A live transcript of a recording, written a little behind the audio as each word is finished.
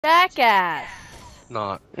Jackass.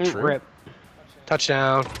 Not true. Rip.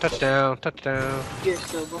 Touchdown, touchdown, touchdown. You're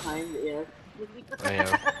so behind it, yeah. I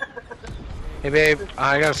am. Hey babe,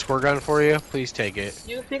 I got a squirt gun for you. Please take it.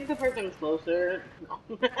 You think the person's closer?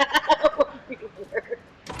 No.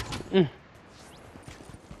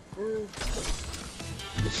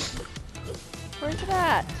 Where's it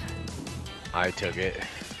at? I took it.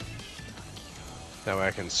 That way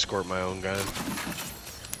I can squirt my own gun.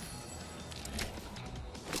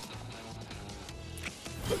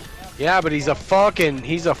 Yeah, but he's a fucking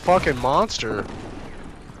monster.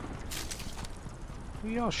 Who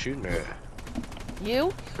y'all shooting at?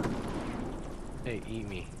 You? Hey, eat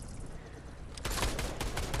me.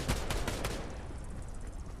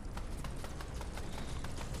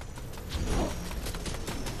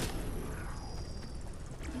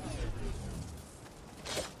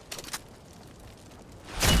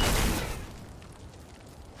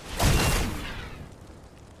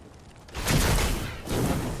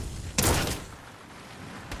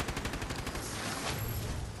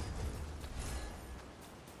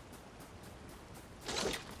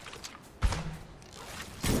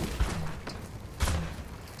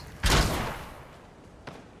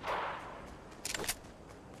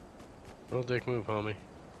 Little dick move, homie.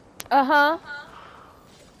 Uh-huh.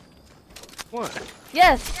 What?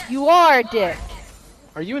 Yes, you are a dick.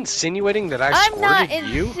 Are you insinuating that I I'm not squirted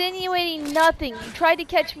you? insinuating nothing. You tried to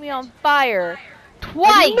catch me on fire. I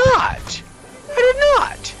Twice! did not! I did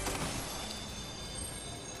not!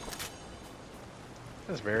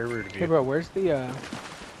 That's very rude of you. Hey bro, where's the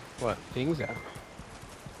What? things at?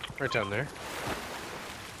 Right down there.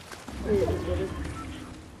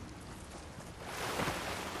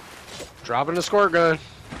 Dropping a squirt gun.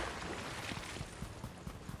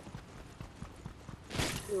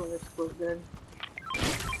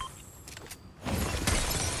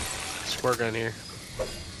 Squirt gun here.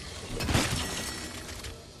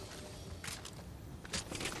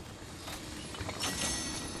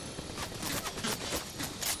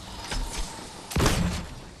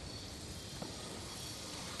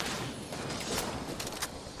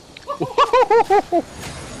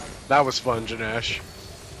 That was fun, Janesh.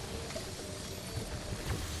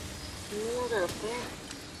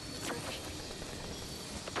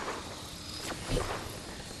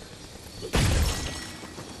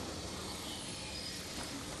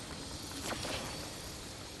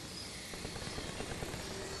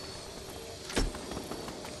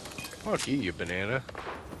 Fuck you, you banana.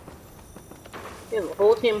 You have a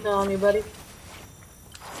whole team telling me, buddy.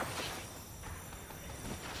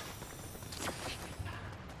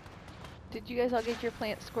 Did you guys all get your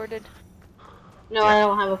plant squirted? No, I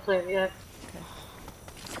don't have a plant yet.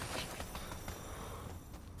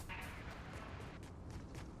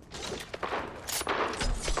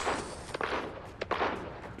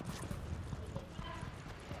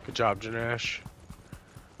 Good job, Janesh.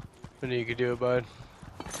 I knew you could do it, bud.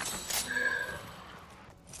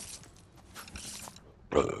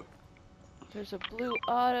 There's a blue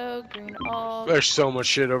auto, green all. There's so much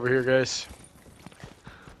shit over here, guys.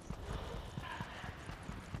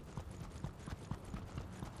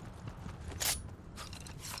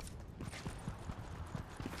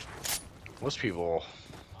 Most people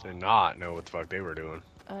did not know what the fuck they were doing.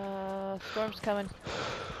 Storm's coming.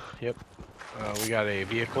 Yep. We got a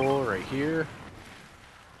vehicle right here.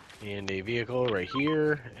 And a vehicle right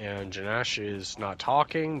here. And Janesh is not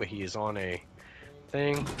talking, but he is on a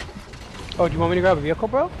thing. Oh, do you want me to grab a vehicle,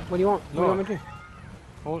 bro? What do you want? What do you want me to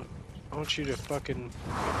do? I want you to fucking...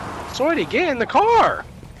 Soity, get in the car!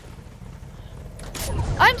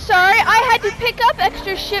 I'm sorry, I had to pick up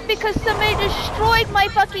extra shit because somebody destroyed my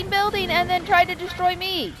fucking building and then tried to destroy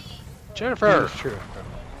me. Jennifer! That's true.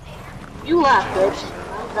 You laughed,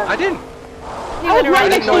 bitch. I didn't. He went around right the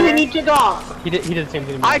next to you corner. and you took off. He did the same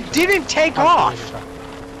thing to me. I didn't take off!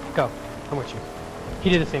 Go. I'm with you. He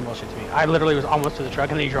did the same bullshit to me. I literally was almost to the truck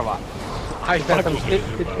and then he drove off. I fucking hate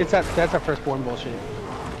you It's both. that's our firstborn bullshit.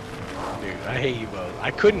 Dude, I hate you both. I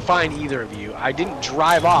couldn't find either of you. I didn't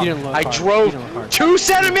drive off. You didn't look I hard. drove You didn't look hard. 2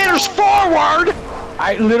 centimeters forward!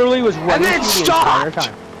 I literally was running then to you the stopped! entire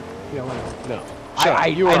time. You know, whatever. No. Shut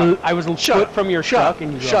up. You I was Shut foot up. from your Shut truck up.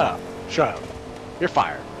 and you drove Shut off. up. Shut up. You're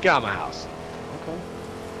fired. Get out of my house. Okay.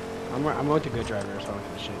 I'm with a good driver, so I don't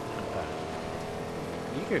give a shit about that.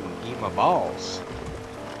 You can eat my balls.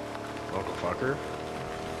 Local fucker.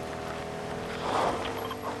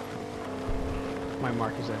 My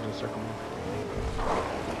mark is edge of the circle.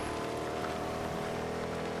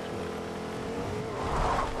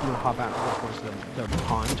 I'm gonna hop out and walk towards the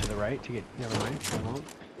pond to the right to get. Never mind, I won't.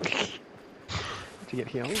 To get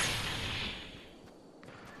healed.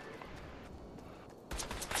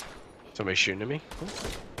 Somebody shooting at me?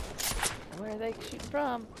 Where are they shooting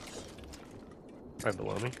from? Right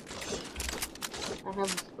below me. I have a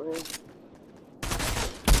spray.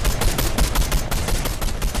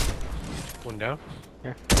 One down.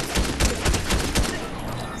 Here.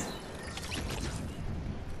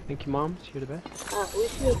 Thank you, Mom. You're the best. We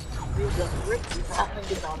should use the brick and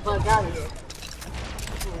get the fuck out of here.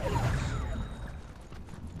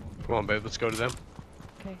 Come on, babe. Let's go to them.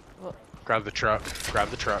 Okay, well, Grab the truck. Grab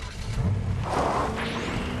the truck.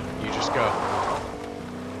 You just go.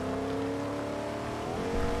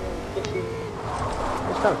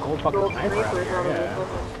 It's got a gold fucking sniper out here.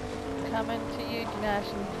 Yeah. coming to you, Nash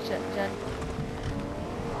and Jen.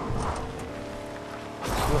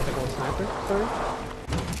 You want the gold sniper? Sorry.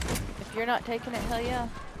 If you're not taking it, hell yeah.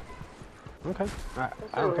 Okay. Alright.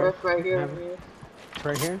 There's I a don't care. roof right here. Have it. It's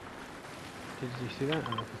right here. Did you see that? I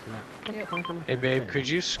don't know if you see that. Yep. Come on. Hey, babe. Could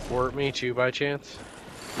you squirt me too, by chance?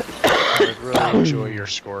 I would really enjoy your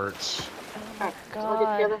squirts. Oh my Alright, so we'll get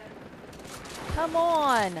god. together. Come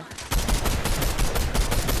on.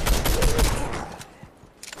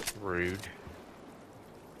 Rude.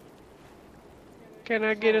 Can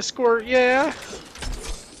I get a squirt? Yeah.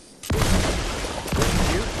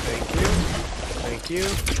 Thank you. Thank you. Thank you.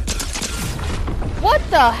 What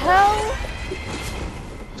the hell?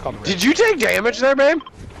 It's called the Did you take damage there, babe?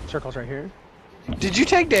 Circle's right here. Did you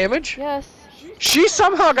take damage? Yes. She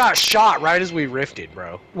somehow got shot right as we rifted,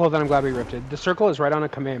 bro. Well, then I'm glad we ripped it. The circle is right on a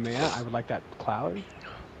Kamehameha. I would like that cloud.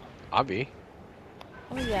 I'll be.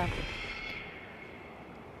 Oh yeah.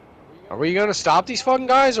 Are we gonna stop these fucking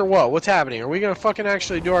guys or what? What's happening? Are we gonna fucking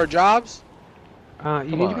actually do our jobs? You Come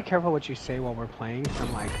need to on. be careful what you say while we're playing.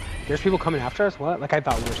 I'm like, there's people coming after us? What? Like, I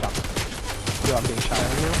thought we were stopping. Yo, I'm getting shot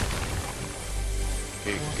right now.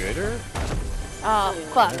 Get gooder? Oh,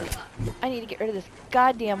 fuck. I need to get rid of this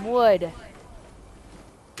goddamn wood.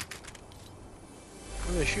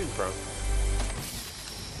 Where are they shooting from?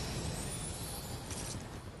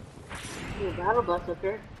 Ooh, battle bus up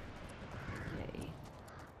here. Yay.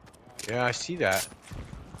 Yeah, I see that.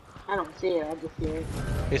 I don't see it, I just see it.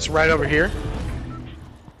 It's right over here.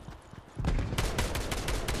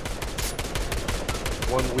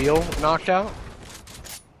 One wheel knocked out.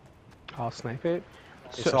 I'll snipe it.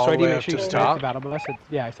 It's all the I need way to up make sure to you the snipe top? the battle bus.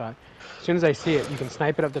 Yeah, I saw it. As soon as I see it, you can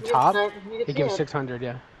snipe it up the You can top. snipe- you can It gives see 600,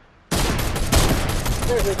 yeah.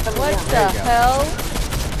 There, they're coming What down. the There you go.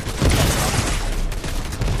 hell?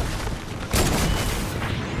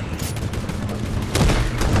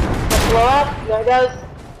 Blow up, there it goes.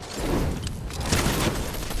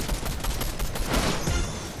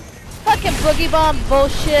 Fucking boogie bomb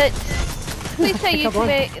bullshit. Please say you Come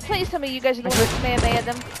on. please tell me you guys are the ones who Kamehameha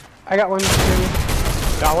them. I got one.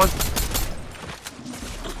 Got one.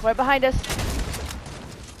 Right behind us.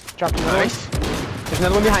 Dropped another Nice. one. There's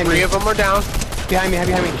another one behind Three me. of them are down. Behind me,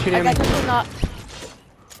 behind me. Shoot I him. got this one knocked.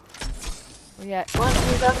 Where you at? One,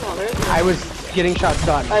 who's up now? There's one. I was getting shots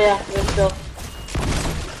done. Oh yeah, they're still.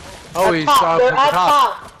 Oh, At he's top, up they're at at the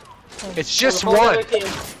top. top. It's just The whole one. other team.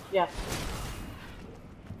 Yeah.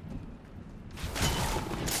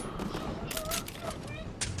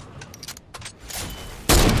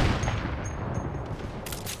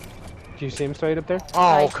 Do you see him straight up there? Oh,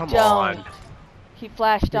 I come don't. on. He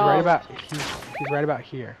flashed He's off. right about. He's right about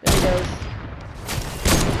here. There he goes.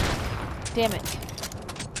 Damn it.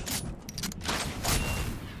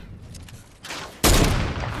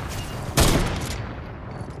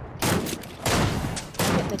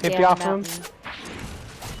 Hit the 50 damn off him. mountain.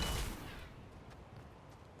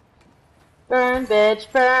 Burn,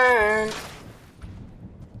 bitch, burn.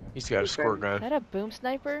 He's got a squirt Is gun. that a boom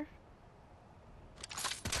sniper?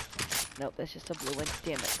 Nope, that's just a blue one.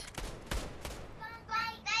 Damn it.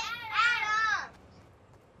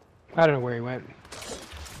 I don't know where he went.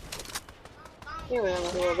 Here we are a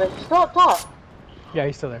little bit. Stop, top. Yeah,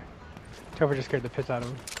 he's still there. Tover just scared the piss out of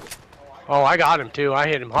him. Oh, I got him too. I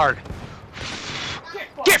hit him hard.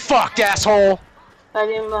 Get fucked, asshole!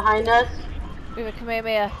 Fighting behind us. We have a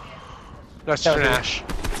Kamehameha. That's That was trash.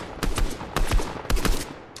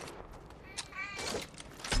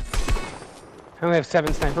 I only have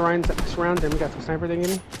 7 sniper rounds. And we got some sniper thing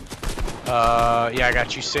in me. Yeah, I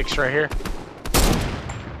got you 6 right here.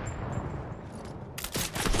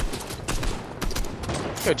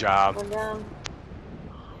 Good job. One down.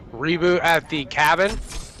 Reboot at the cabin.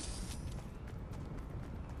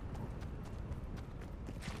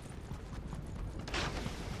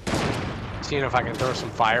 Seeing if I can throw some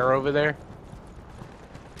fire over there.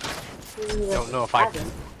 Don't know if I can.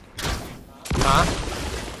 Huh?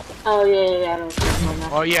 Oh yeah, I don't see one now.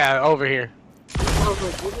 Oh yeah, over here. I was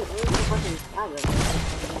like, where's the fucking cabin?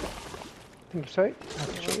 Think you're sight?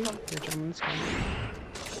 Your gentleman's coming.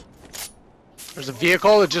 There's a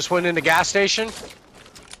vehicle that just went into gas station.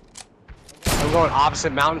 I'm going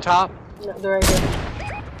opposite mountaintop. No, they're right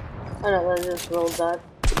here. Oh no, they just rolled that.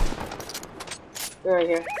 They're right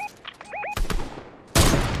here.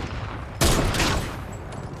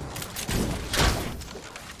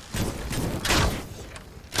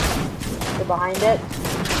 They're behind it.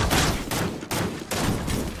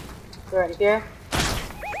 They're right here.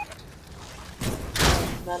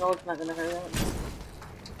 Metal, it's not gonna hurt it.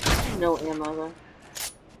 No ammo though.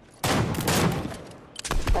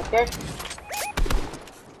 Back there.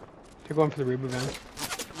 They're going for the reboot gun.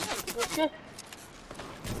 Okay.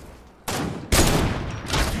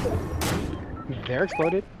 They're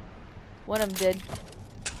exploded. One of them did.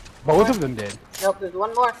 Both of them did. Nope, there's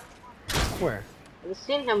one more. Where? I've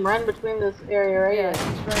seen him run between this area right Yeah,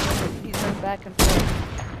 here. he's running back and forth.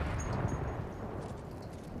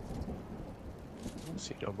 I don't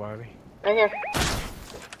see nobody. Right here.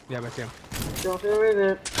 Yeah, I see him. Don't feel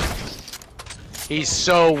reboot. He's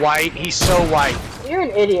so white. He's so white. You're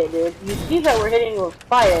an idiot, dude. You see that we're hitting with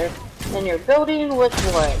fire, and you're building with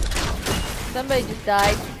wood. Somebody just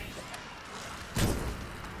died.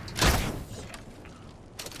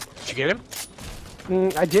 Did you get him?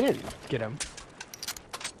 I didn't get him.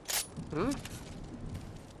 Hmm?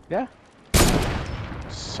 Yeah.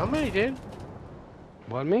 Somebody did.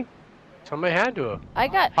 Wasn't me? Somebody had to have. I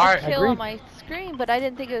got All a right, kill agreed. on my screen, but I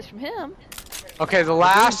didn't think it was from him. Okay, the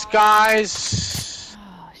last guys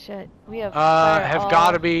Oh shit, we have fire have all-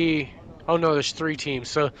 got to be. Oh no, there's 3 teams.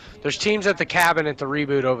 So there's teams at the cabin at the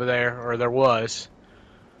reboot over there, or there was.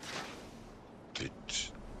 Get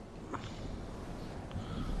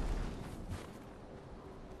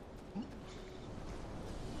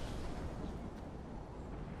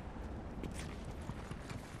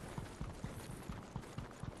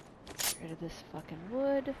rid of this fucking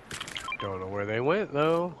wood. Don't know where they went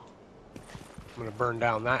though. I'm gonna burn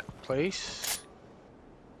down that place.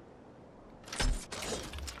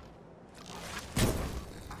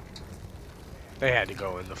 They had to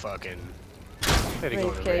go in the fucking. They had to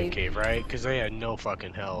go in the raid cave, right? Because they had no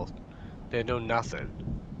fucking health. They had no nothing.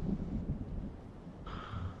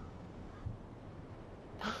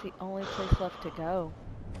 That's the only place left to go.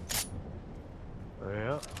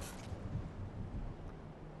 Yeah.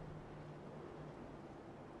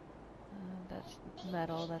 That's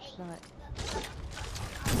metal. That's not.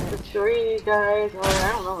 The 3 guys, or I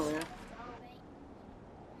don't know. Man.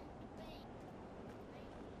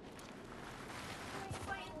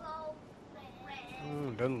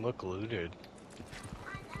 Doesn't look looted.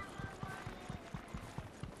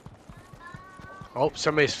 Oh,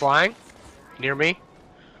 somebody's flying near me.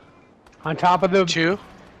 On top of the... 2.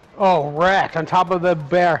 Oh, wrecked. On top of the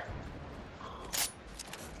bear.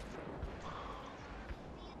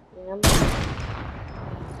 Damn.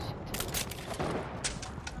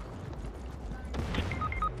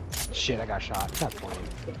 Shit, I got shot. That's funny.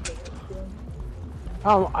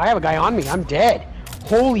 Oh, I have a guy on me. I'm dead.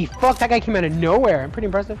 Holy fuck, that guy came out of nowhere. I'm pretty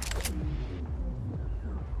impressive.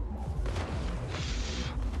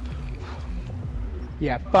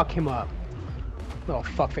 Yeah, fuck him up. Little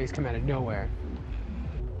fuckface come out of nowhere.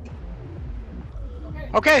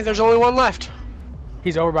 Okay, there's only 1 left.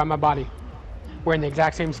 He's over by my body. Wearing the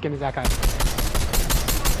exact same skin as that guy.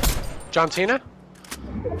 John Cena?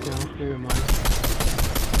 No, maybe mine.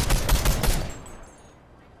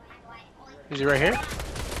 Is he right here?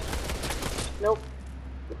 Nope.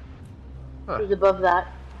 Huh. He's above that.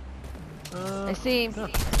 I see him.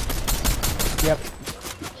 Yep.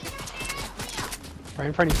 Right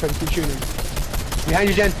in front of you, so keep shooting. Behind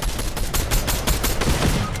you, Jen.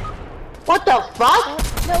 What the fuck?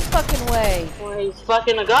 No fucking way. Well, he's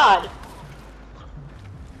fucking a god.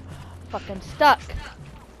 Fucking stuck.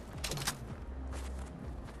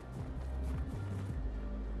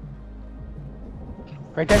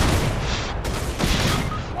 Right there.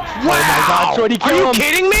 Oh my god, Shorty, Are kill you him!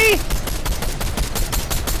 kidding me?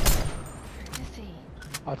 Where is he?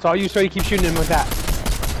 Oh, it's all you, Shorty, keep shooting him with that.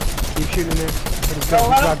 Keep shooting him. Don't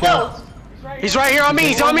let him close. He's right here on me.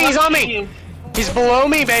 He's on me. He's on me. He's below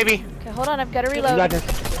me, baby. Okay, hold on. I've got to You reload. got this.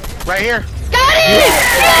 Right here. Got it!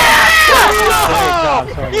 Great job,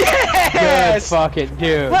 Shorty. Good Yes! fucking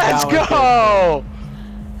dude. Let's That was go!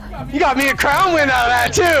 You got me a crown win out of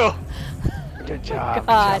that, too! Good job.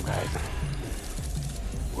 God. Good job, guys.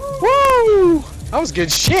 Woo! That was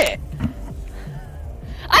good shit.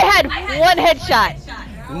 I had 1 headshot.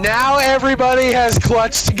 Now everybody has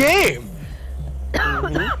clutched the game.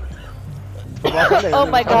 Oh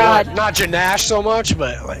my I god. mean, not Janash so much,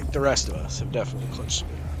 but like the rest of us have definitely clutched.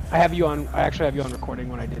 I actually have you on recording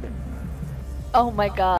when I did it. Oh my god.